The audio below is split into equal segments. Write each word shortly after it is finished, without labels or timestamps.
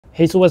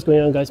Hey, so what's going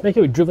on, guys? Mike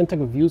here with Driven Tech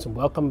Reviews and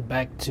welcome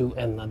back to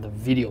another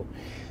video.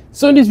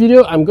 So in this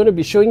video, I'm going to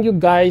be showing you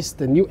guys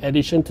the new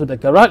addition to the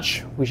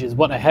garage, which is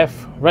what I have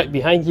right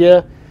behind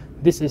here.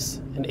 This is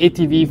an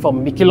ATV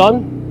from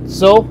Mikilon.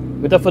 So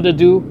without further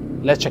ado,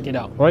 let's check it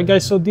out. Alright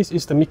guys, so this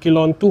is the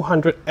Mikilon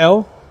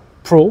 200L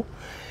Pro.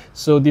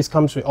 So this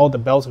comes with all the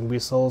bells and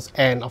whistles,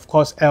 and of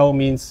course L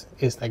means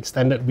it's the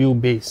extended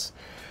wheelbase.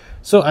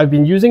 So I've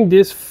been using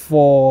this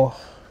for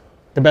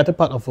the better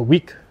part of a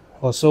week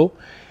or so,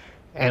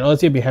 and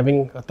honestly I've been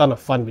having a ton of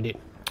fun with it.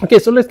 Okay,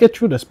 so let's get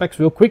through the specs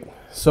real quick.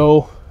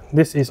 So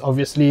this is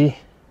obviously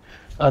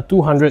a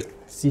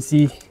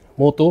 200cc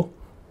motor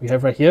we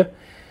have right here.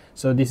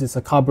 So this is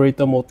a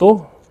carburetor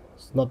motor.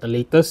 It's not the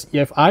latest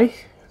EFI.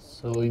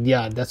 So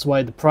yeah, that's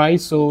why the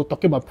price. So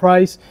talking about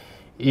price,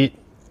 it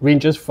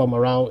ranges from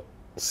around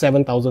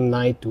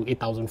 7,900 to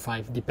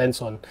 8,500,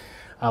 depends on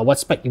what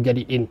spec you get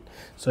it in.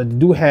 So they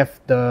do have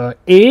the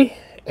A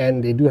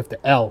and they do have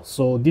the L.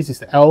 So this is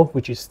the L,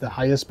 which is the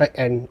highest spec,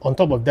 and on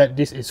top of that,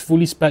 this is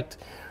fully spec'd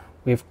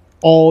with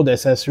all the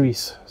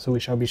accessories, so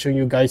which I'll be showing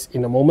you guys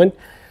in a moment.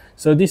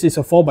 So this is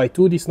a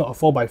 4x2, this is not a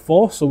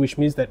 4x4, so which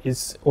means that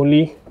it's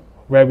only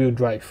rear wheel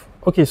drive.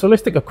 Okay, so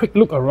let's take a quick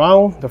look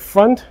around the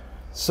front.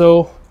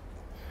 So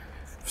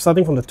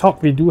starting from the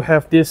top, we do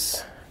have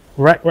this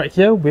rack right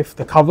here with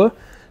the cover.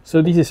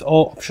 So this is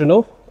all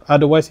optional,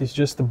 otherwise it's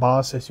just the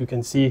bars, as you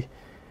can see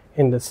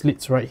in the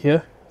slits right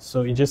here.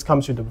 So it just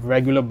comes with the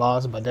regular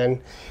bars, but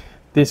then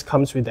this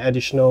comes with the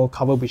additional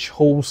cover which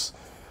holds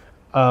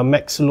a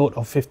max load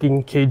of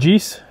 15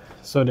 kgs.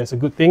 So that's a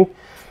good thing.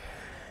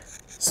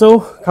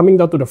 So coming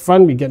down to the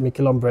front, we get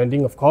Mikilon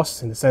branding, of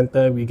course. In the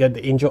center, we get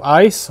the angel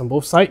eyes on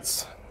both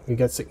sides. We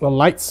get signal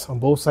lights on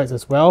both sides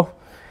as well.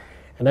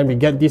 And then we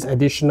get this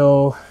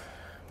additional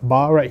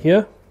bar right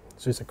here.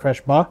 So it's a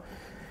crash bar.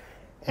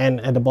 And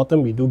at the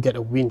bottom, we do get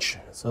a winch.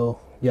 So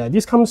yeah,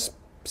 this comes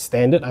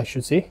standard, I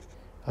should say.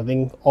 I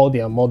think all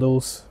their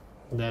models,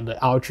 the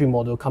R3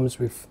 model comes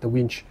with the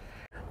winch.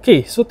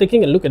 Okay, so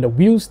taking a look at the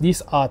wheels,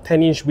 these are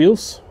 10-inch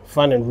wheels,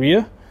 front and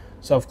rear.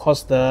 So of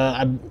course,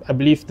 I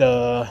believe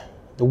the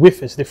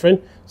width is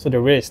different. So the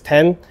rear is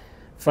 10,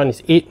 front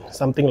is 8,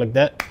 something like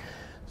that.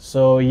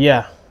 So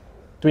yeah,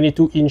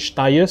 22-inch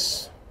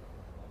tires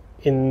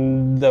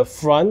in the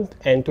front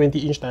and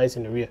 20-inch tires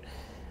in the rear.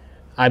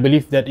 I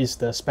believe that is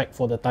the spec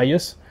for the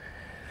tires.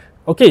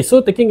 Okay,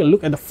 so taking a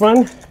look at the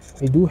front,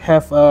 we do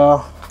have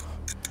a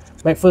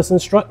McPherson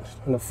strut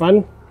on the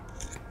front.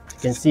 You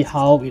can see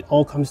how it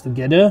all comes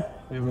together.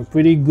 We have a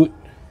pretty good,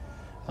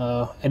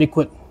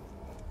 adequate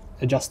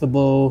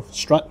adjustable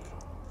strut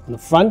on the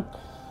front.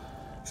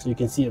 So you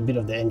can see a bit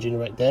of the engine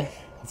right there.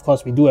 Of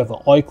course, we do have an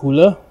oil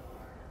cooler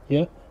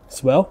here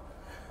as well.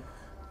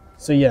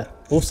 So yeah,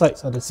 both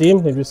sides are the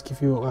same. Let me just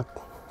give you a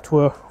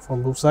tour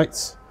from both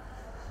sides.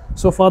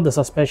 So far, the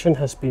suspension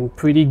has been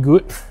pretty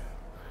good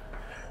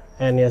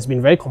and it has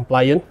been very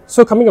compliant.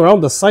 So coming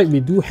around the side, we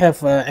do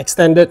have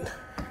extended,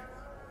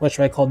 what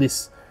should I call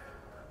this,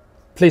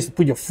 place to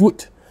put your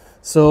foot.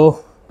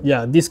 So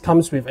yeah, this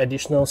comes with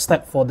additional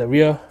step for the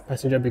rear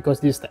passenger because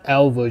this is the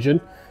L version.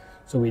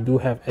 So we do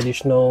have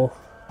additional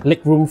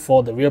leg room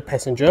for the rear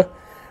passenger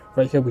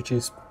right here, which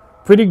is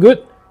pretty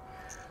good.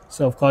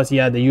 So of course,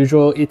 yeah, the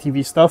usual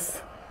ATV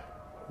stuff.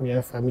 We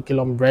have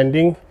Mikilon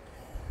branding.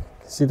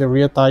 See the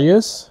rear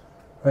tires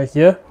right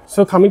here.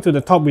 So coming to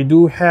the top, we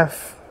do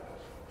have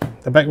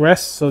the backrest.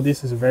 So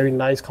this is a very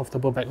nice,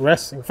 comfortable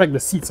backrest. In fact, the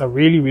seats are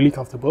really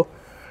comfortable.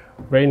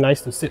 Very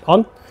nice to sit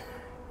on.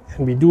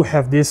 And we do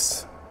have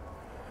this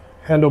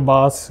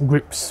handlebars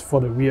grips for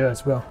the rear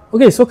as well.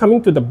 Okay, so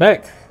coming to the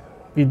back,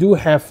 we do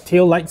have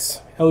tail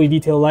lights,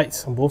 LED tail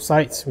lights on both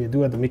sides. We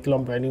do have the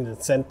Mikilon branding in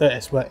the center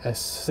as well as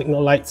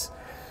signal lights.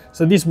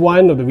 So this is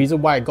one of the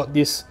reasons why I got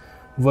this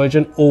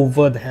version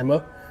over the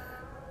Hammer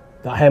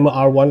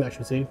R1, I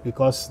should say,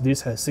 because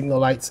this has signal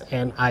lights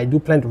and I do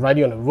plan to ride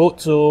it on the road.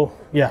 So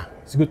yeah,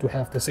 it's good to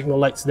have the signal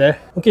lights there.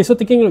 Okay, so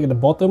taking a look at the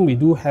bottom, we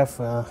do have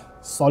a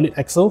solid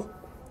axle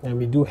and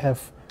we do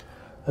have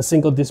a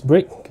single disc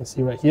brake. You can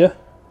see right here.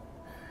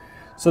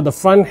 So the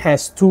front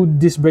has 2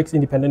 disc brakes,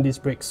 independent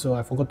disc brakes, so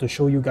I forgot to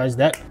show you guys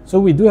that.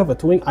 So we do have a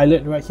towing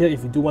eyelet right here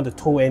if you do want to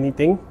tow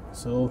anything.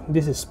 So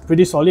this is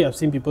pretty solid. I've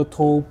seen people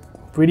tow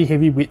pretty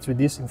heavy weights with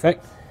this. In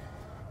fact,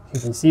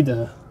 you can see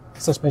the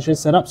suspension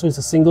setup. So it's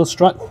a single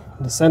strut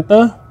in the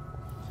center.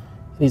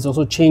 It's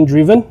also chain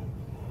driven.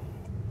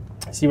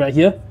 See right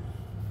here.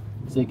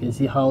 So you can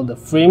see how the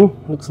frame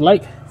looks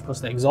like. Of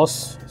course, the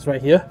exhaust is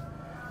right here.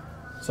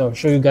 So I'll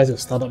show you guys a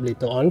startup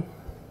later on.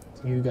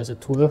 Give you guys a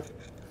tour.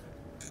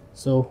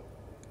 So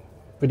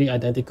pretty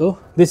identical.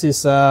 This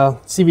is a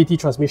CVT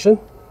transmission.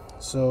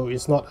 So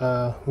it's not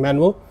a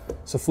manual.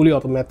 It's a fully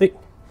automatic.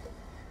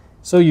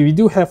 So you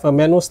do have a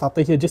manual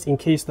starter here just in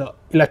case the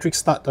electric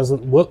start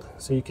doesn't work.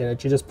 So you can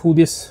actually just pull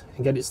this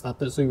and get it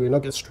started so you will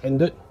not get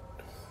stranded.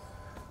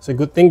 It's a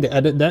good thing they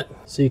added that.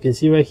 So you can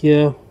see right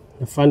here,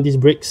 the front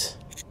disc brakes,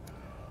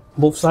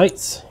 both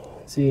sides.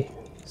 See,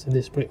 so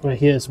this brake right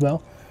here as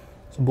well.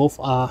 So both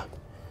are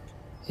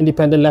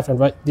independent left and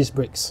right disc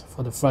brakes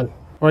for the front.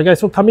 Alright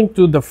guys, so coming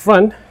to the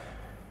front,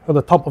 on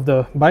the top of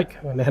the bike,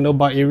 on the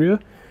handlebar area,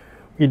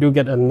 we do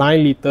get a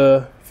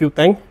 9-liter fuel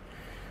tank.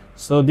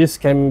 So this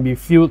can be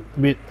filled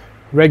with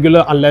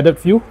regular unleaded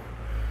fuel.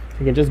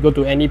 You can just go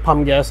to any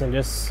pump gas and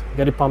just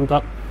get it pumped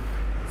up.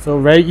 So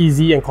very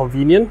easy and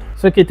convenient.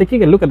 So okay,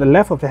 taking a look at the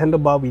left of the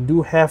handlebar, we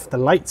do have the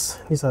lights.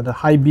 These are the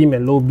high beam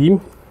and low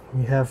beam.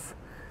 We have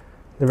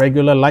the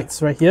regular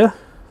lights right here.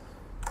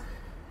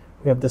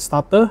 We have the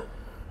starter,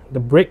 the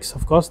brakes,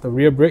 of course, the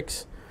rear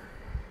brakes.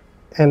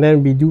 And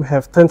then we do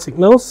have turn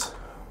signals.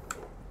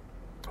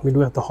 We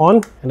do have the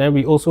horn. And then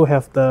we also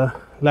have the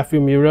left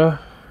view mirror.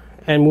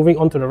 And moving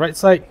on to the right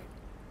side,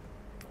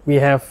 we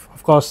have,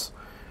 of course,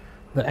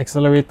 the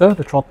accelerator,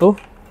 the throttle.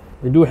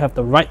 We do have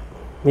the right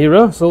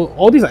mirror. So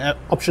all these are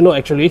optional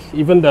actually,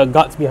 even the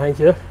guards behind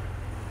here.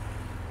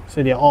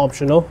 So they are all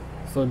optional.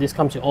 So this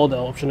comes with all the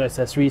optional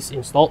accessories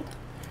installed.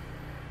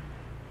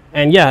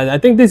 And yeah, I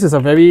think this is a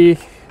very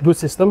good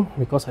system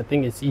because I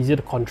think it's easier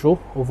to control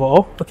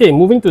overall. Okay,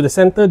 moving to the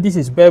center, this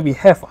is where we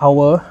have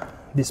our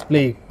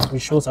display,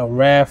 which shows our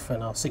rev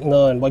and our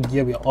signal and what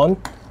gear we are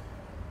on.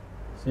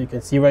 So you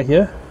can see right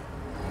here,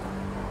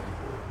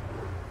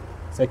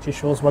 it actually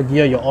shows what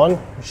gear you're on.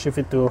 You shift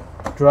it to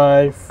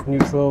drive,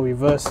 neutral,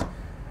 reverse,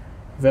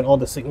 even all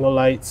the signal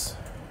lights,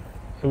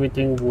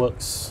 everything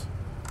works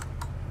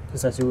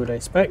just as you would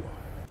expect.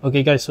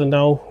 Okay guys, so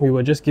now we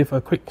will just give a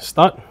quick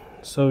start.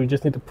 So you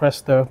just need to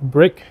press the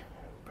brake,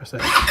 press the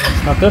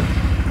starter,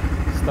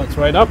 starts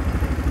right up.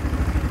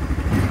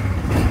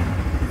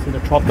 See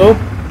the throttle,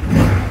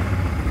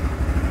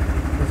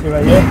 you see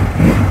right here.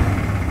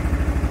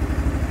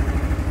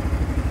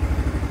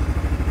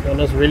 So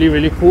that's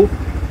really cool.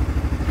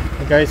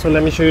 Okay, so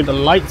let me show you the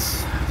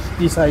lights.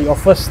 These are your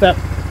first step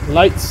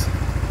lights.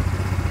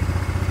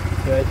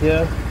 Right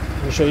here,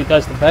 let me show you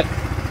guys the back.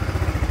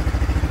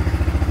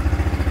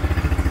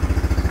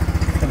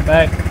 The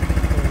back,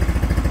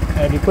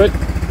 adequate.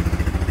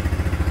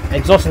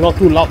 Exhaust is not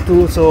too loud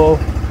too, so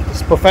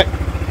it's perfect.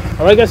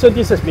 Alright guys, so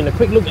this has been a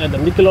quick look at the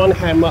Mikilon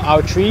Hammer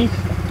R3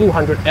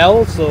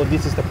 200L. So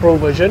this is the Pro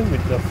version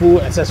with the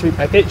full accessory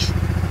package.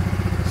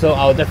 So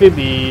I'll definitely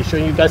be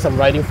showing you guys some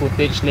riding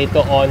footage later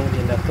on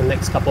in the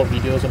next couple of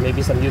videos, or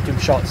maybe some YouTube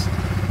shorts.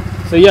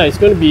 So yeah, it's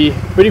going to be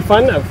pretty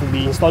fun. I'll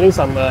be installing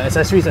some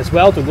accessories as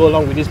well to go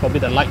along with this, probably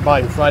the light bar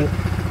in front,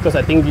 because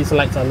I think these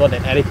lights are not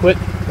that adequate.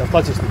 And of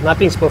course,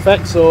 nothing's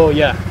perfect, so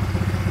yeah,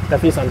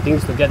 definitely some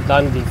things to get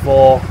done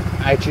before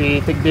I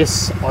actually take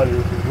this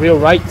on real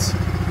rides.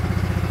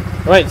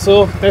 Alright,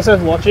 so thanks for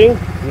watching.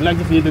 If you like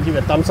this video, give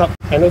it a thumbs up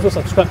and also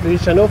subscribe to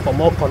this channel for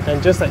more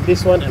content just like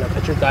this one, and I'll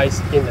catch you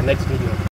guys in the next video.